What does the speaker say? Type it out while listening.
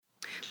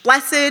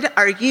Blessed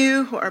are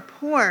you who are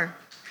poor,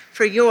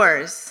 for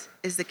yours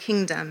is the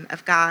kingdom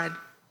of God.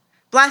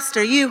 Blessed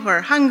are you who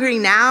are hungry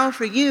now,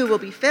 for you will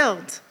be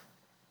filled.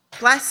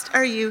 Blessed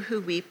are you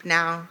who weep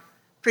now,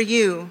 for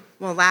you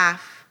will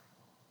laugh.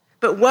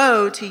 But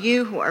woe to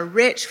you who are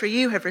rich, for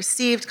you have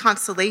received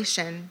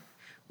consolation.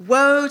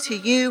 Woe to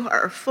you who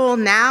are full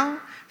now,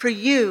 for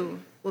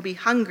you will be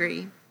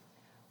hungry.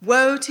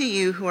 Woe to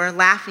you who are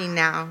laughing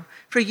now,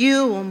 for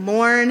you will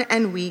mourn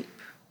and weep.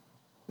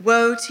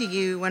 Woe to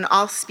you when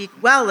all speak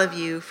well of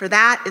you, for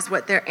that is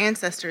what their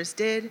ancestors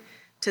did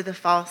to the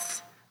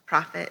false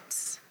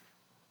prophets.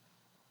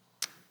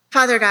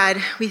 Father God,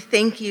 we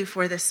thank you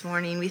for this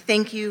morning. We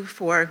thank you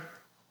for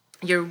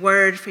your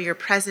word, for your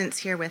presence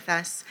here with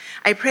us.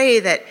 I pray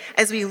that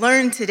as we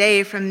learn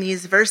today from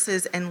these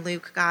verses in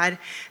Luke, God,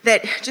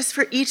 that just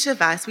for each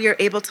of us, we are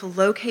able to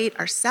locate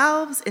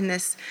ourselves in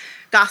this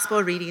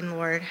gospel reading,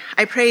 Lord.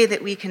 I pray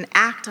that we can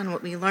act on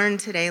what we learned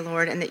today,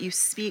 Lord, and that you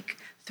speak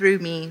through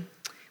me.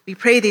 We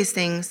pray these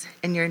things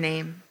in your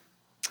name.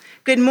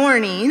 Good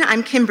morning.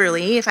 I'm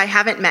Kimberly, if I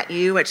haven't met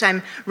you, which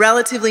I'm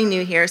relatively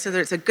new here, so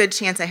there's a good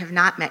chance I have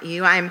not met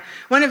you. I'm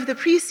one of the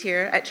priests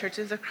here at Church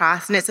of the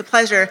Cross, and it's a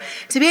pleasure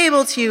to be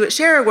able to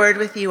share a word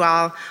with you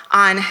all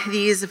on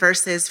these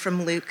verses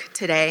from Luke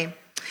today.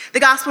 The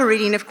gospel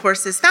reading, of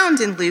course, is found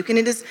in Luke, and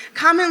it is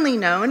commonly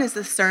known as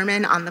the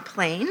Sermon on the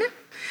Plain.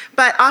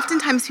 But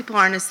oftentimes people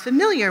aren't as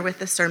familiar with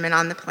the Sermon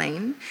on the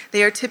Plain.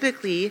 They are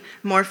typically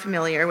more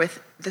familiar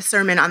with the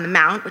Sermon on the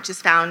Mount, which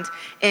is found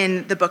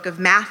in the book of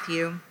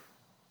Matthew.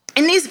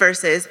 In these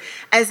verses,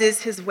 as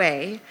is his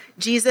way,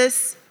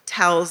 Jesus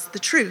tells the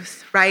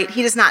truth, right?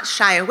 He does not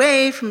shy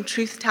away from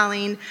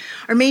truth-telling,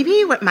 or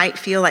maybe what might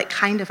feel like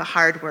kind of a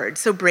hard word,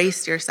 so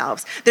brace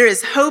yourselves. There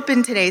is hope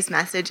in today's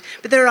message,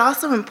 but there are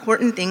also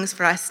important things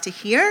for us to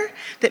hear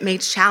that may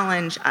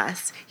challenge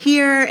us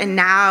here and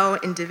now,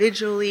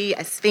 individually,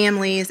 as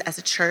families, as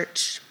a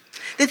church.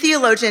 The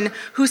theologian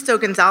Justo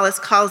Gonzalez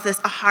calls this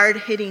a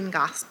hard-hitting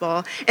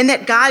gospel, and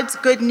that God's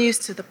good news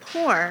to the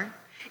poor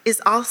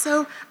is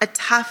also a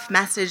tough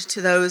message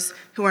to those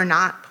who are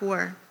not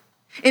poor.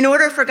 In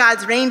order for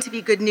God's reign to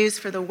be good news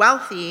for the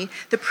wealthy,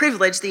 the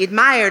privileged, the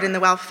admired, and the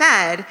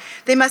well-fed,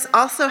 they must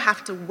also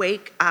have to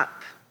wake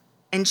up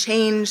and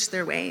change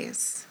their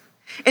ways.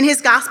 In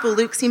his gospel,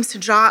 Luke seems to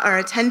draw our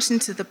attention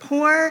to the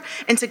poor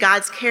and to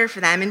God's care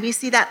for them, and we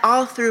see that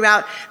all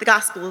throughout the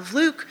gospel of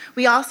Luke.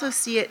 We also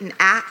see it in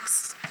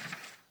Acts.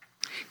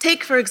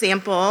 Take, for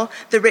example,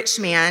 the rich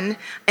man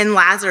and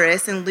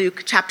Lazarus in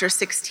Luke chapter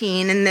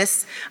 16. In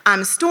this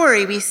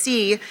story, we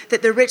see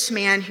that the rich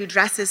man who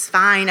dresses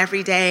fine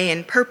every day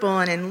in purple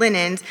and in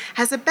linens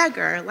has a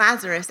beggar,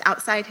 Lazarus,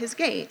 outside his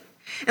gate.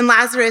 And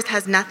Lazarus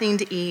has nothing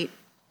to eat.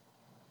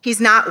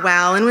 He's not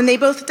well. And when they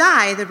both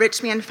die, the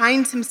rich man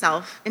finds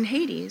himself in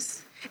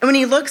Hades. And when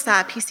he looks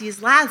up, he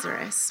sees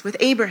Lazarus with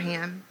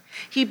Abraham.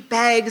 He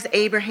begs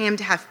Abraham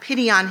to have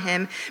pity on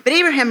him, but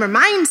Abraham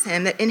reminds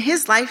him that in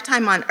his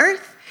lifetime on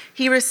earth,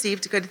 he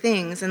received good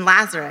things, and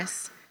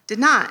Lazarus did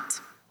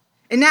not.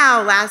 And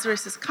now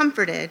Lazarus is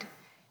comforted,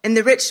 and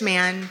the rich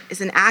man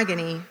is in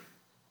agony.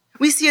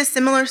 We see a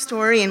similar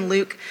story in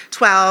Luke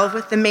 12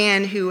 with the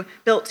man who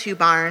built 2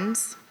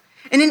 barns.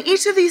 And in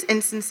each of these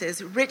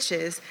instances,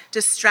 riches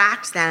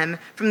distract them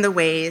from the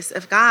ways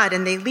of God,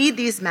 and they lead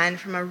these men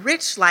from a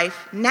rich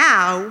life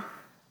now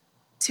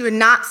to a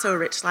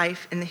not-so-rich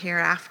life in the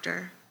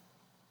hereafter.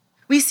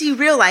 We see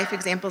real-life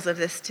examples of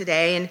this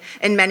today, and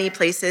in many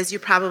places, you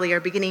probably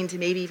are beginning to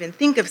maybe even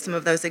think of some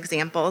of those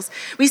examples.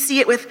 We see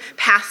it with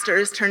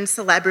pastors turned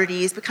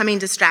celebrities becoming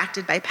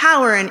distracted by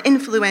power and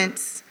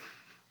influence.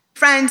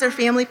 Friends or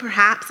family,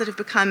 perhaps, that have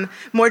become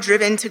more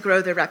driven to grow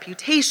their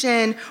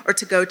reputation or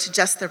to go to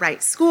just the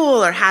right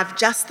school or have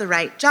just the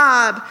right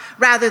job,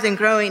 rather than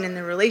growing in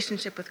their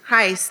relationship with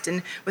Christ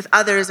and with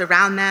others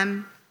around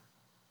them.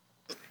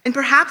 And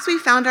perhaps we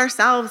found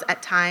ourselves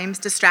at times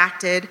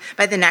distracted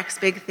by the next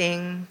big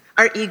thing,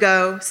 our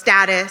ego,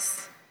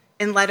 status,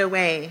 and led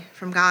away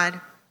from God.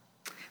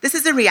 This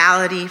is a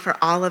reality for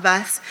all of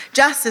us,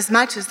 just as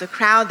much as the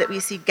crowd that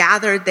we see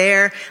gathered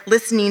there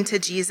listening to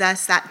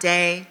Jesus that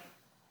day.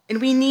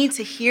 And we need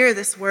to hear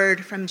this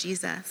word from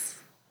Jesus.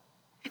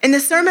 In the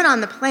Sermon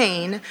on the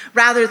Plain,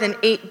 rather than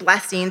 8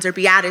 blessings or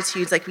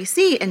beatitudes like we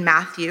see in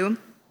Matthew,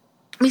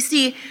 we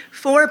see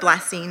 4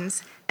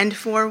 blessings and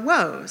 4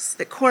 woes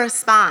that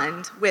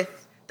correspond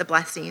with the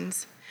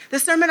blessings. The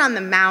Sermon on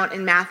the Mount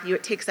in Matthew,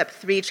 it takes up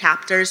 3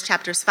 chapters,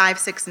 chapters 5,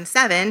 6, and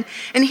 7.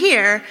 And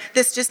here,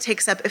 this just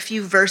takes up a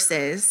few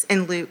verses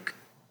in Luke.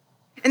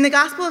 In the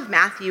Gospel of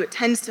Matthew, it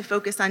tends to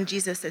focus on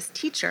Jesus as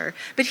teacher.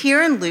 But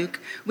here in Luke,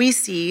 we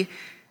see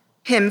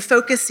him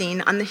focusing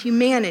on the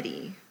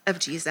humanity of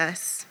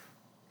Jesus.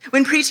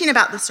 When preaching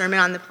about the Sermon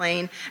on the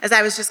Plain, as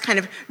I was just kind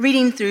of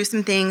reading through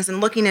some things and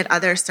looking at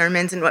other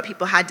sermons and what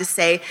people had to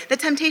say, the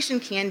temptation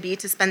can be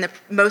to spend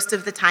most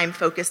of the time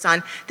focused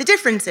on the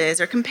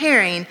differences or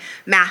comparing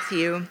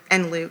Matthew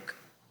and Luke.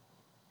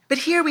 But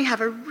here we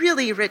have a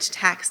really rich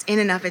text in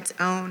and of its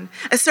own,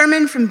 a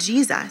sermon from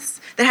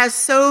Jesus that has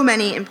so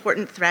many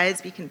important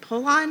threads we can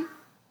pull on.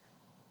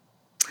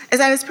 As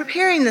I was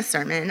preparing the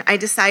sermon, I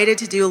decided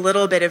to do a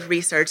little bit of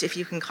research, if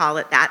you can call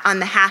it that, on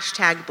the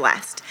hashtag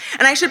blessed.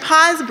 And I should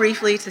pause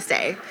briefly to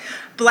say,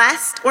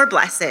 blessed or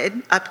blessed,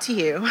 up to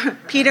you.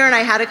 Peter and I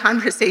had a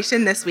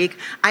conversation this week.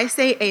 I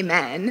say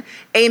amen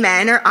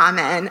or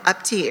amen,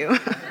 up to you.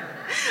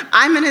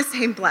 I'm going to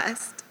say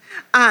blessed.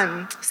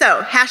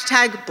 So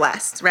hashtag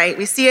blessed, right?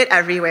 We see it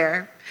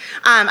everywhere.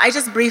 I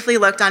just briefly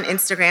looked on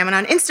Instagram, and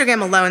on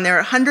Instagram alone, there are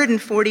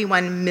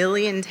 141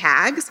 million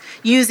tags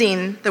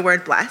using the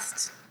word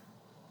blessed.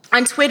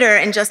 On Twitter,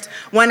 in just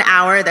 1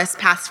 hour this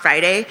past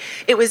Friday,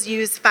 it was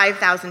used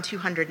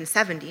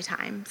 5,270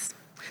 times.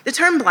 The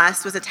term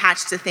blessed was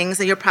attached to things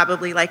that you're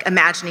probably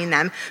imagining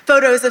them.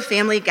 Photos of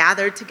family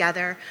gathered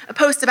together, a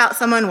post about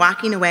someone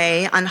walking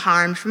away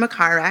unharmed from a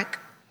car wreck.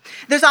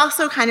 There's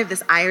also kind of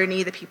this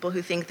irony, the people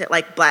who think that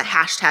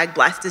hashtag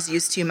blessed is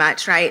used too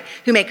much, right?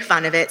 Who make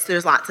fun of it, so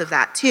there's lots of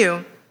that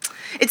too.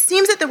 It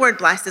seems that the word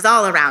blessed is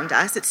all around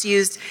us. It's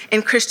used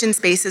in Christian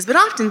spaces, but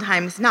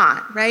oftentimes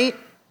not, right?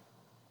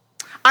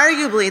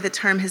 Arguably, the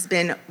term has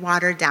been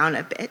watered down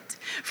a bit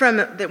from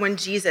when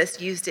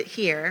Jesus used it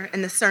here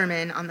in the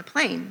Sermon on the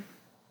Plain.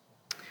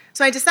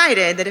 So I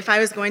decided that if I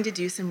was going to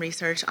do some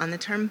research on the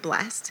term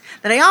blessed,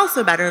 that I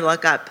also better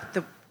look up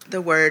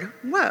the word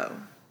woe.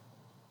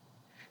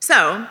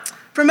 So,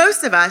 for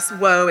most of us,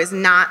 woe is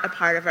not a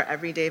part of our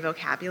everyday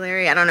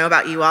vocabulary. I don't know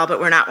about you all, but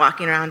we're not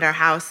walking around our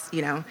house,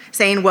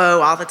 saying woe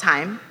all the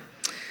time.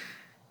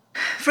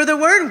 For the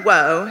word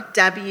woe,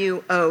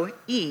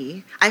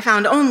 W-O-E, I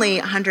found only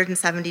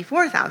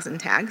 174,000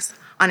 tags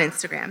on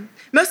Instagram.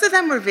 Most of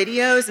them were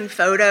videos and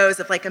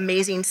photos of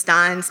amazing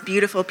stunts,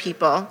 beautiful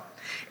people.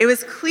 It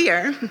was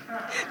clear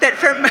that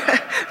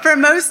for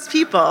most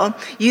people,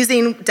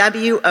 using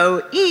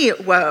W-O-E,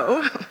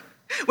 woe,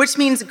 which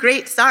means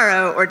great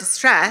sorrow or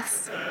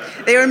distress,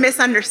 they were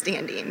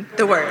misunderstanding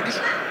the word.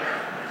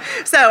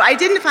 So I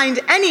didn't find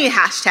any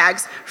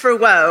hashtags for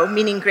woe,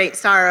 meaning great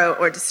sorrow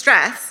or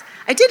distress.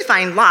 I did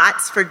find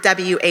lots for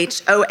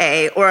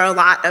W-H-O-A or a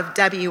lot of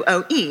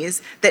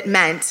W-O-Es that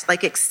meant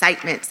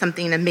excitement,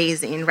 something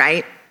amazing,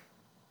 right?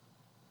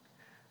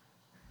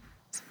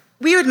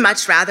 We would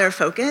much rather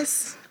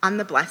focus on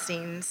the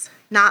blessings,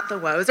 not the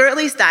woes, or at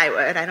least I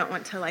would. I don't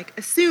want to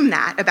assume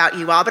that about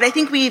you all, but I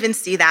think we even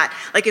see that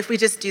if we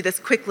just do this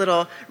quick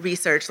little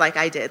research like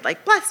I did,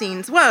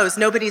 blessings, woes,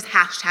 nobody's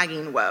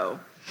hashtagging woe,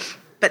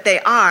 but they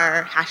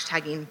are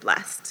hashtagging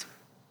blessed.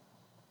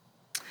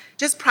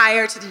 Just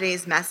prior to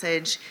today's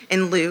message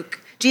in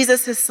Luke,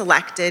 Jesus has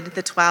selected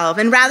the 12,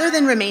 and rather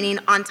than remaining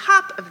on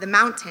top of the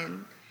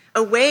mountain,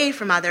 away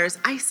from others,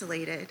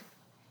 isolated,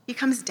 he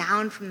comes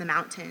down from the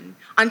mountain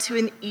onto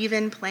an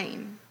even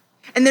plain.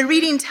 And the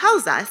reading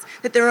tells us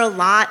that there are a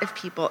lot of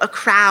people, a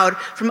crowd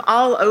from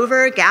all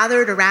over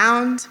gathered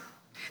around.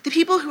 The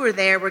people who were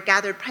there were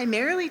gathered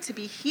primarily to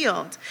be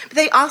healed, but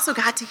they also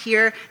got to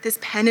hear this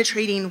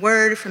penetrating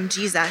word from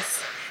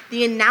Jesus,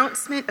 the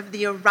announcement of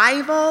the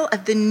arrival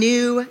of the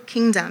new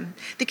kingdom,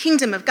 the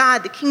kingdom of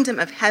God, the kingdom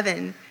of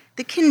heaven,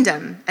 the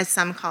kingdom, as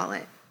some call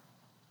it.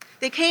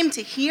 They came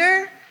to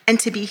hear and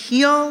to be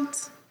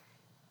healed.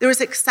 There was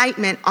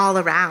excitement all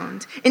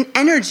around, an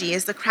energy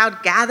as the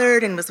crowd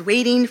gathered and was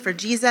waiting for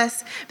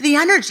Jesus. But the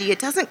energy, it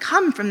doesn't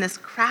come from this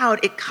crowd.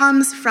 It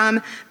comes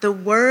from the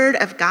word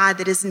of God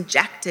that is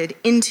injected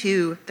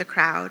into the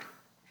crowd.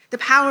 The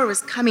power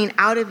was coming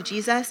out of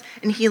Jesus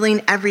and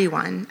healing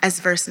everyone, as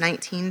verse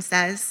 19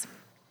 says.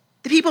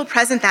 The people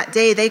present that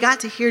day, they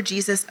got to hear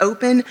Jesus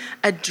open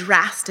a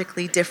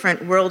drastically different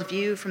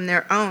worldview from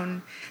their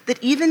own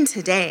that even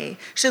today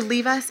should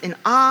leave us in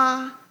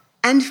awe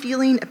and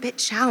feeling a bit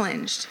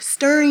challenged,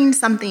 stirring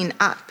something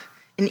up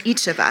in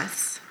each of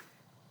us.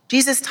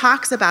 Jesus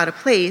talks about a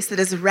place that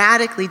is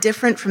radically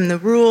different from the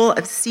rule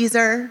of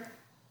Caesar,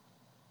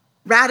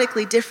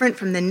 radically different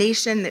from the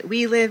nation that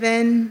we live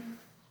in.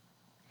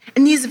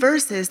 And these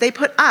verses, they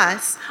put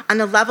us on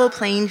a level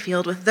playing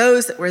field with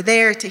those that were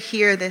there to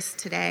hear this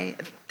today,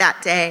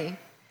 that day,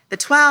 the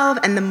 12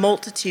 and the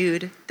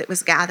multitude that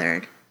was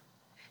gathered.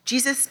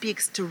 Jesus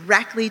speaks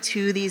directly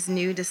to these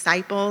new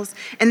disciples,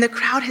 and the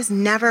crowd has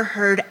never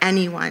heard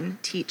anyone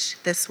teach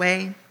this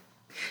way.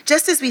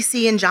 Just as we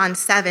see in John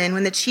 7,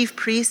 when the chief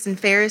priests and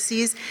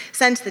Pharisees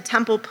sent the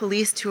temple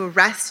police to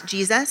arrest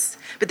Jesus,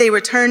 but they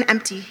return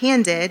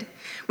empty-handed,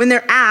 when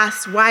they're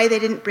asked why they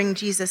didn't bring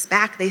Jesus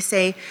back, they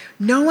say,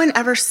 "No one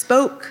ever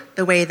spoke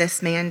the way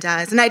this man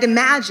does." And I'd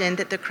imagine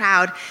that the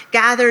crowd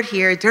gathered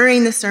here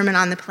during the Sermon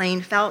on the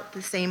Plain felt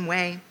the same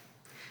way.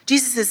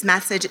 Jesus'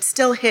 message, it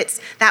still hits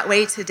that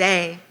way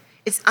today.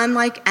 It's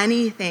unlike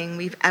anything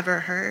we've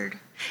ever heard.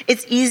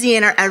 It's easy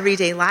in our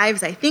everyday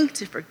lives, I think,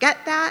 to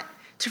forget that,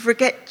 to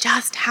forget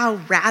just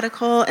how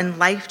radical and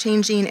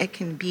life-changing it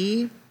can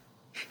be.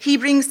 He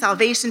brings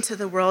salvation to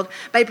the world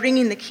by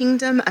bringing the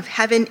kingdom of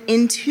heaven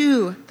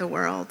into the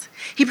world.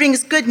 He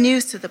brings good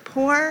news to the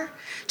poor.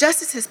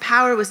 Just as his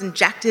power was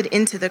injected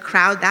into the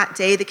crowd that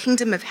day, the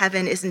kingdom of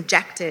heaven is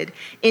injected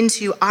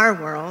into our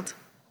world.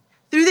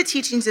 Through the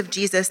teachings of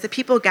Jesus, the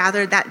people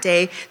gathered that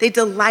day, they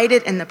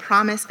delighted in the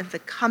promise of the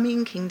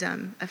coming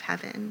kingdom of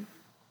heaven.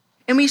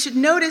 And we should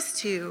notice,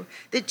 too,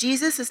 that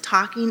Jesus is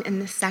talking in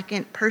the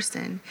second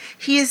person.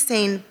 He is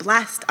saying,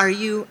 blessed are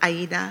you,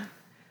 Aida.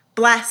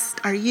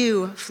 Blessed are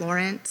you,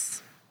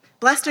 Florence.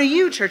 Blessed are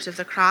you, Church of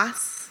the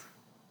Cross.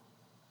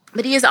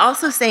 But he is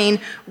also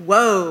saying,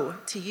 woe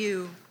to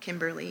you,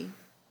 Kimberly.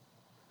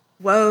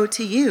 Woe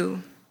to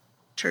you,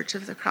 Church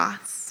of the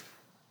Cross.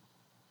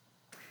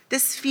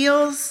 This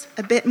feels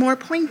a bit more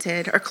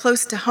pointed or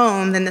close to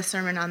home than the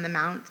Sermon on the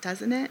Mount,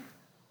 doesn't it?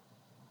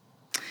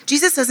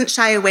 Jesus doesn't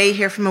shy away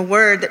here from a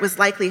word that was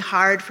likely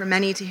hard for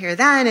many to hear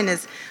then and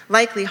is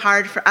likely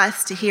hard for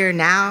us to hear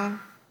now.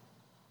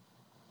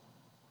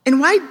 And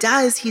why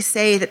does he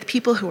say that the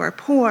people who are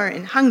poor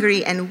and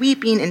hungry and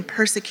weeping and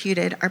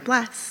persecuted are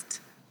blessed?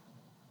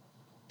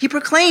 He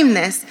proclaimed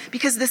this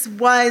because this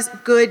was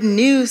good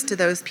news to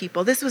those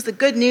people. This was the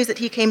good news that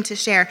he came to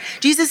share.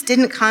 Jesus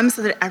didn't come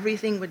so that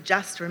everything would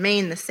just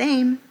remain the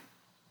same.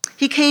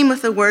 He came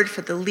with a word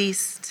for the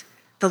least,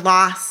 the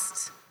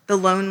lost, the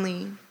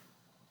lonely.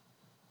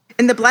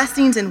 In the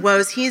blessings and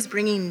woes, he is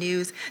bringing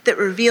news that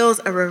reveals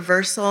a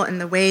reversal in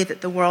the way that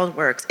the world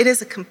works. It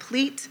is a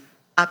complete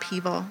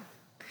upheaval.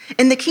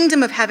 In the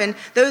kingdom of heaven,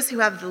 those who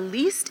have the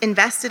least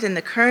invested in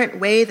the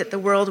current way that the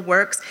world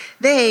works,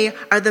 they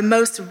are the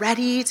most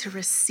ready to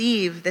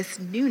receive this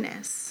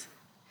newness.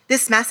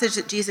 This message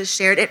that Jesus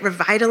shared, it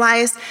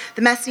revitalized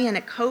the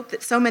messianic hope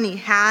that so many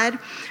had,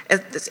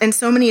 and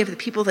so many of the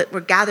people that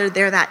were gathered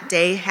there that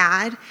day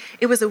had.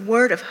 It was a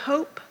word of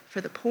hope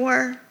for the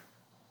poor.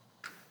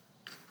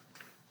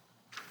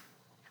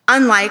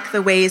 Unlike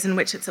the ways in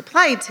which it's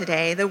applied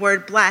today, the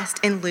word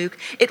blessed in Luke,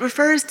 it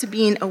refers to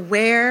being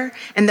aware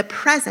and the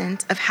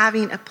present of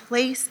having a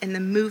place in the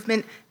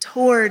movement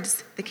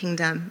towards the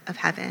kingdom of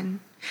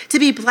heaven. To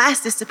be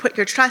blessed is to put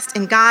your trust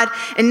in God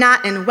and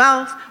not in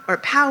wealth or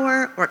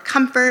power or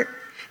comfort.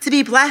 To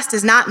be blessed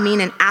does not mean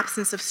an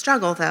absence of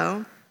struggle,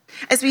 though.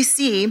 As we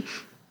see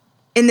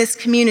in this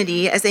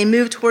community, as they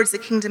move towards the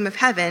kingdom of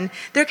heaven,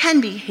 there can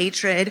be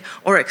hatred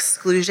or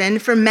exclusion.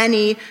 For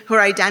many who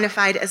are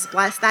identified as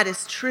blessed, that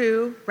is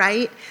true,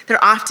 right?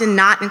 They're often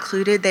not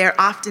included. They are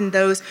often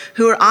those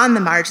who are on the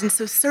margins,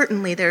 so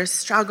certainly there's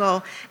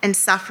struggle and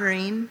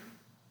suffering.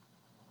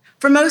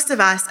 For most of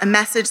us, a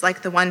message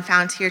like the one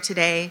found here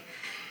today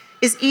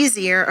is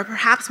easier or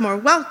perhaps more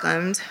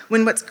welcomed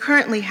when what's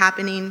currently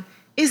happening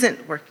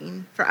isn't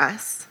working for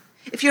us.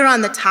 If you're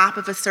on the top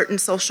of a certain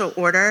social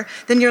order,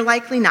 then you're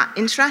likely not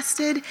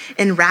interested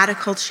in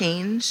radical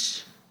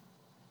change.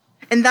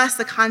 And thus,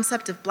 the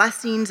concept of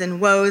blessings and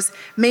woes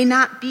may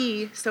not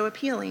be so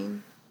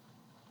appealing.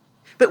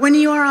 But when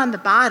you are on the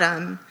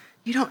bottom,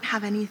 you don't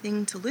have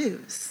anything to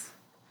lose.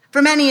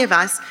 For many of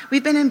us,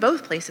 we've been in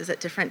both places at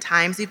different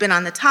times. We've been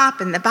on the top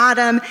and the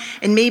bottom,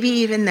 and maybe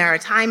even there are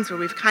times where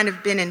we've kind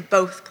of been in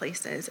both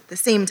places at the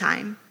same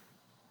time.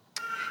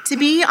 To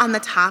be on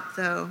the top,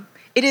 though,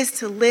 it is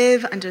to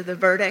live under the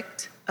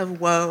verdict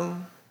of woe.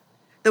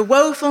 The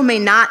woeful may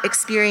not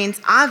experience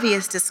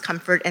obvious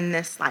discomfort in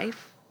this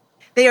life.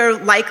 They are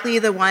likely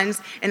the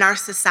ones in our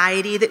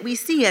society that we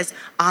see as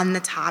on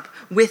the top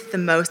with the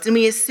most, and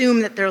we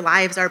assume that their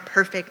lives are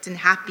perfect and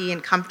happy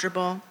and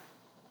comfortable.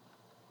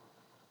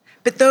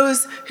 But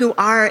those who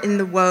are in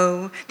the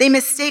woe, they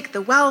mistake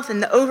the wealth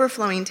and the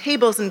overflowing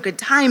tables and good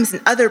times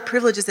and other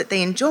privileges that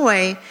they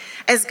enjoy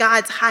as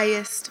God's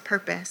highest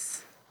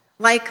purpose,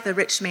 like the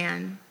rich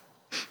man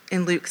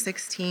in Luke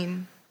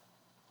 16.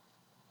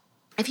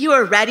 If you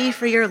are ready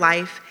for your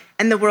life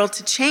and the world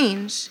to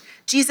change,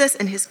 Jesus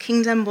and his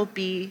kingdom will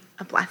be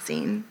a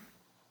blessing.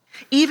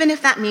 Even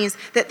if that means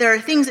that there are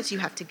things that you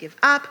have to give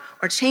up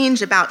or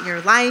change about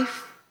your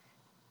life,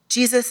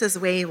 Jesus'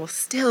 way will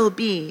still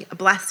be a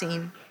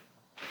blessing.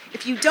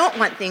 If you don't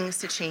want things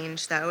to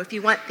change, though, if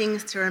you want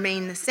things to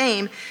remain the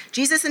same,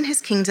 Jesus and his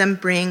kingdom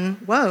bring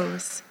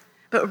woes.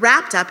 But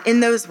wrapped up in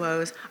those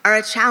woes are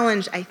a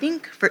challenge, I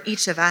think, for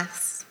each of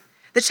us.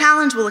 The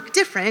challenge will look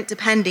different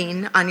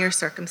depending on your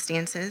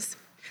circumstances.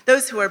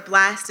 Those who are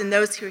blessed and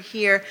those who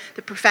hear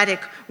the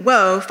prophetic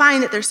woe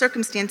find that their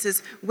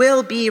circumstances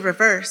will be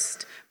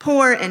reversed.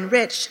 Poor and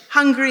rich,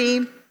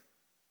 hungry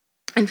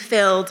and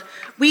filled,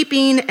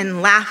 weeping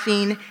and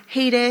laughing,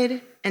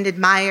 hated and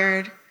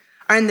admired,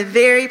 are in the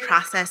very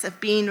process of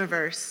being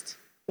reversed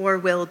or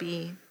will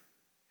be.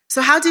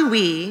 So how do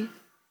we,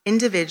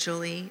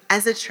 individually,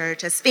 as a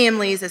church, as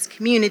families, as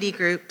community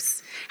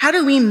groups, how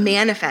do we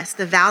manifest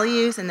the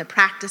values and the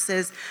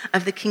practices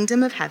of the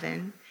kingdom of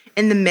heaven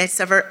in the midst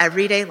of our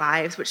everyday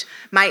lives, which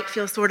might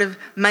feel sort of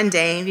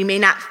mundane? We may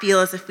not feel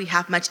as if we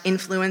have much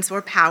influence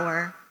or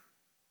power.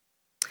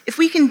 If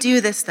we can do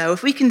this, though,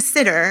 if we can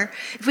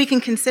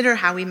consider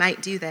how we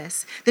might do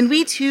this, then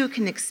we too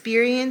can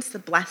experience the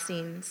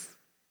blessings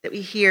that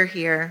we hear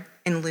here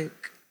in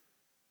Luke.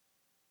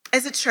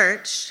 As a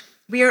church,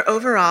 we are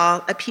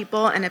overall a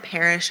people and a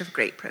parish of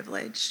great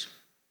privilege.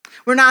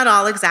 We're not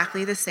all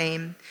exactly the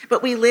same,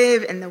 but we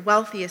live in the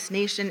wealthiest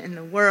nation in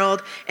the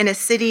world, in a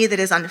city that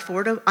is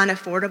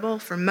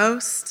unaffordable for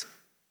most.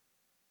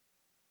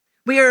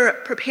 We are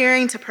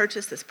preparing to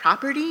purchase this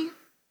property.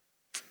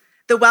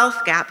 The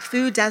wealth gap,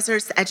 food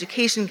deserts, the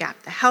education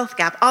gap, the health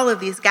gap, all of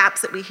these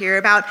gaps that we hear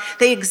about,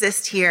 they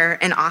exist here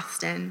in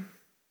Austin.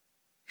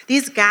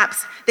 These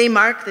gaps, they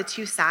mark the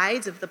two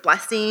sides of the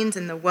blessings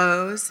and the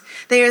woes.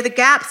 They are the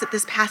gaps that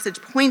this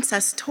passage points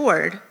us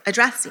toward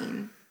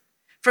addressing,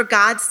 for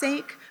God's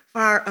sake,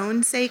 for our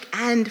own sake,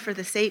 and for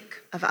the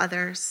sake of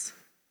others.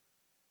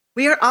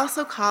 We are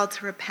also called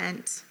to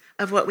repent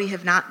of what we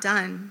have not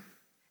done,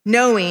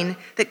 knowing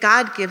that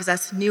God gives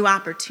us new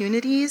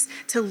opportunities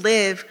to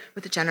live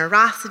with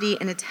generosity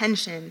and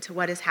attention to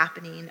what is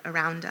happening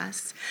around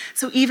us.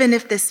 So even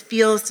if this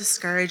feels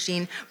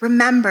discouraging,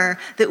 remember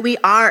that we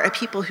are a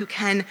people who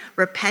can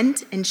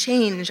repent and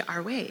change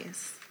our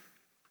ways.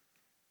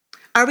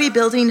 Are we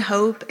building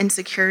hope and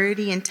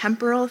security in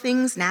temporal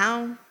things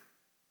now?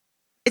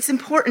 It's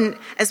important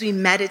as we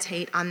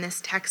meditate on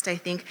this text, I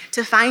think,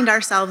 to find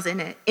ourselves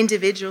in it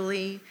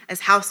individually,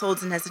 as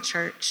households, and as a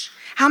church.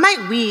 How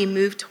might we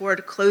move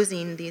toward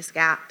closing these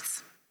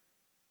gaps?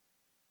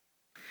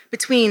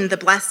 Between the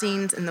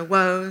blessings and the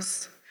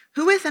woes,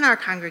 who within our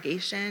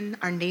congregation,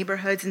 our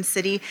neighborhoods, and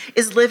city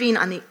is living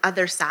on the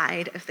other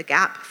side of the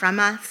gap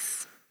from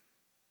us?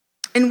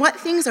 And what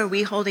things are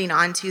we holding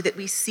on to that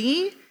we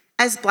see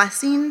as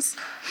blessings,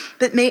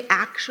 but may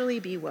actually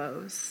be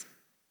woes?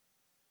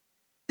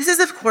 This is,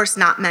 of course,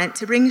 not meant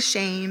to bring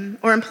shame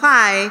or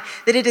imply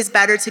that it is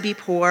better to be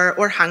poor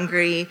or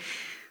hungry,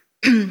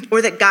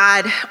 or that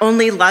God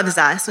only loves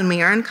us when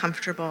we are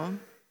uncomfortable.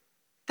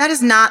 That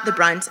is not the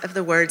brunt of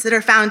the words that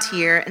are found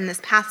here in this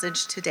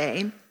passage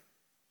today.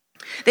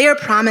 They are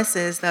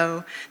promises,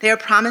 though. They are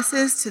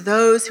promises to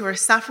those who are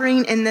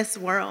suffering in this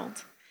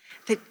world,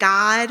 that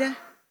God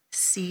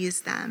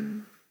sees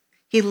them.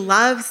 He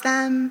loves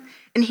them,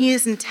 and he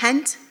is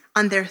intent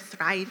on their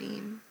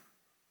thriving.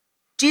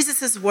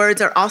 Jesus'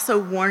 words are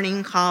also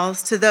warning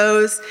calls to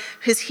those,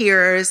 his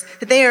hearers,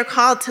 that they are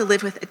called to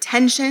live with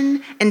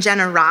attention and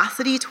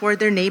generosity toward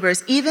their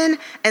neighbors, even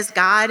as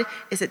God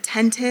is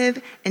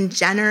attentive and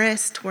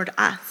generous toward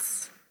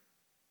us.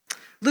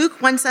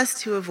 Luke wants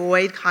us to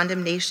avoid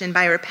condemnation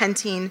by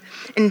repenting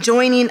and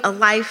joining a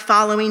life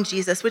following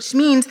Jesus, which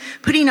means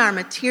putting our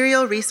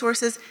material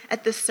resources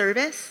at the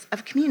service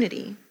of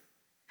community.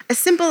 A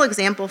simple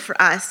example for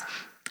us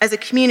as a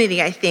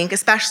community, I think,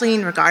 especially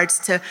in regards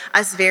to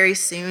us very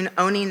soon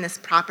owning this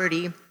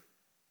property,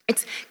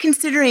 it's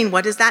considering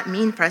what does that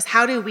mean for us?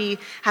 How do we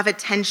have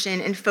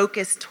attention and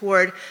focus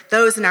toward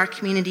those in our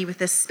community with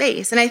this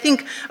space? And I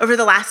think over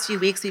the last few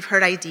weeks, we've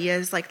heard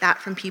ideas like that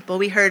from people.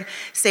 We heard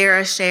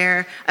Sarah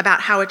share about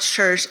how a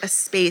church, a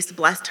space,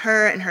 blessed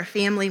her and her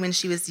family when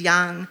she was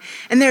young.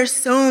 And there's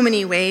so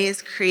many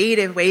ways,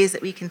 creative ways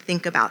that we can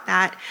think about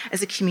that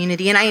as a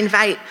community. And I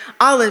invite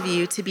all of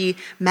you to be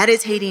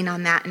meditating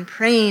on that and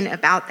praying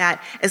about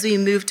that as we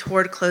move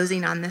toward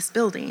closing on this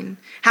building.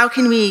 How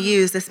can we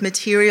use this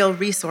material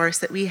resource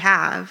that we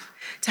have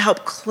to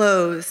help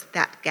close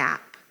that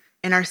gap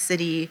in our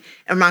city,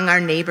 among our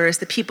neighbors,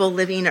 the people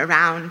living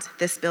around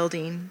this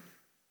building?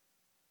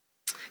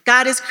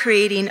 God is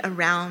creating a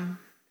realm.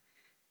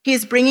 He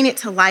is bringing it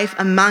to life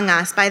among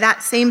us by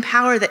that same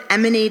power that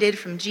emanated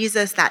from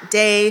Jesus that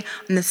day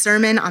in the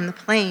Sermon on the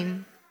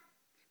Plain.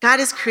 God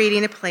is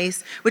creating a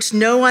place which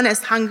no one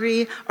is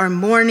hungry or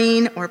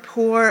mourning or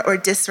poor or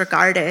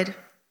disregarded.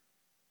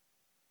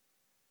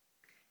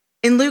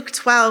 In Luke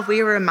 12, we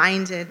are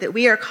reminded that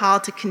we are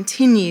called to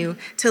continue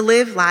to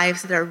live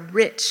lives that are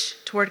rich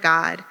toward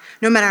God,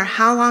 no matter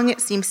how long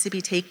it seems to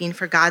be taking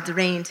for God's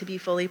reign to be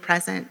fully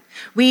present.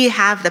 We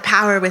have the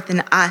power within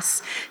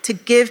us to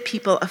give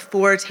people a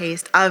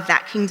foretaste of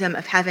that kingdom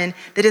of heaven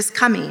that is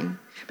coming,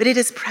 but it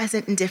is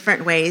present in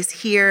different ways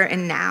here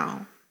and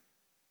now.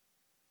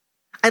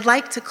 I'd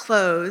like to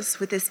close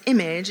with this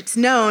image. It's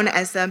known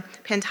as the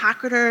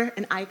Pantocrator,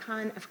 an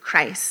icon of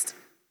Christ.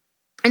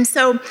 And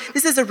so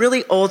this is a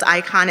really old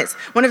icon. It's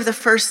one of the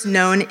first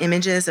known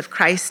images of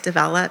Christ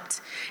developed.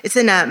 It's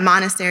in a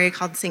monastery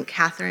called St.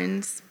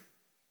 Catherine's.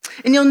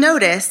 And you'll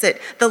notice that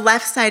the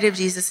left side of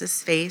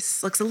Jesus'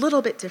 face looks a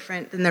little bit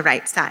different than the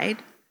right side.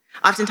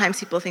 Oftentimes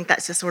people think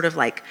that's just sort of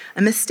like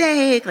a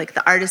mistake, like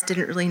the artist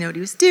didn't really know what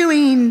he was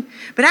doing,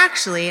 but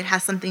actually it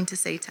has something to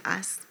say to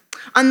us.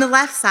 On the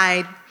left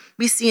side,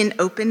 we see an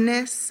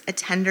openness, a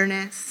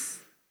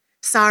tenderness,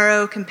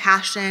 sorrow,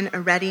 compassion, a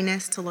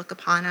readiness to look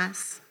upon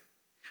us.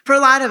 For a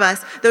lot of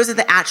us, those are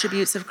the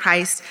attributes of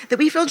Christ that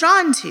we feel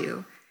drawn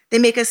to. They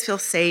make us feel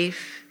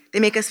safe. They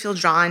make us feel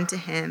drawn to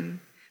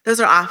him. Those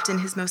are often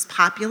his most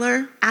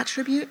popular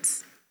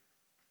attributes.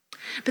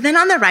 But then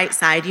on the right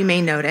side, you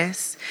may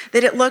notice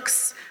that it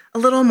looks a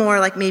little more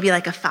like maybe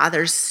like a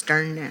father's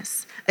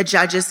sternness, a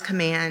judge's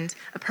command,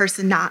 a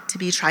person not to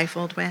be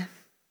trifled with.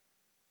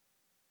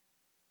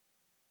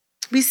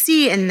 We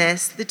see in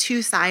this the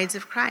two sides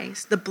of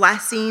Christ, the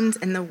blessings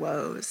and the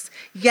woes.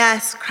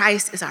 Yes,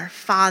 Christ is our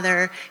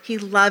Father. He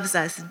loves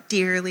us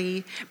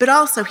dearly, but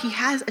also he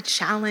has a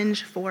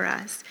challenge for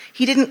us.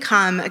 He didn't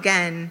come,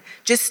 again,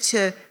 just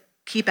to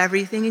keep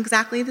everything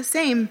exactly the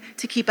same,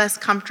 to keep us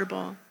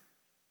comfortable.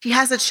 He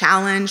has a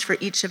challenge for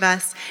each of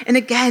us. And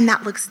again,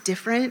 that looks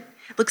different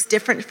It looks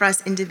different for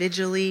us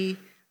individually,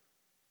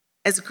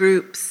 as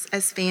groups,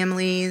 as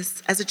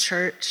families, as a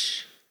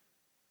church.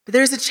 But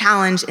there's a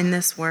challenge in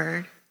this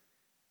word,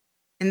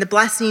 in the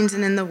blessings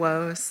and in the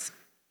woes.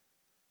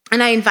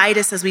 And I invite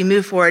us as we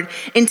move forward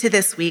into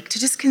this week to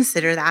just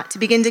consider that, to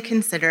begin to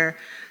consider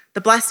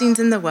the blessings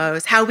and the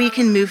woes, how we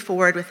can move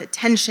forward with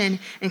attention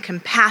and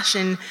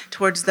compassion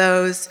towards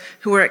those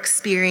who are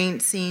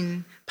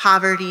experiencing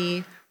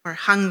poverty or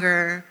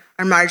hunger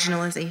or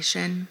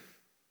marginalization.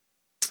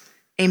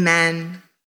 Amen.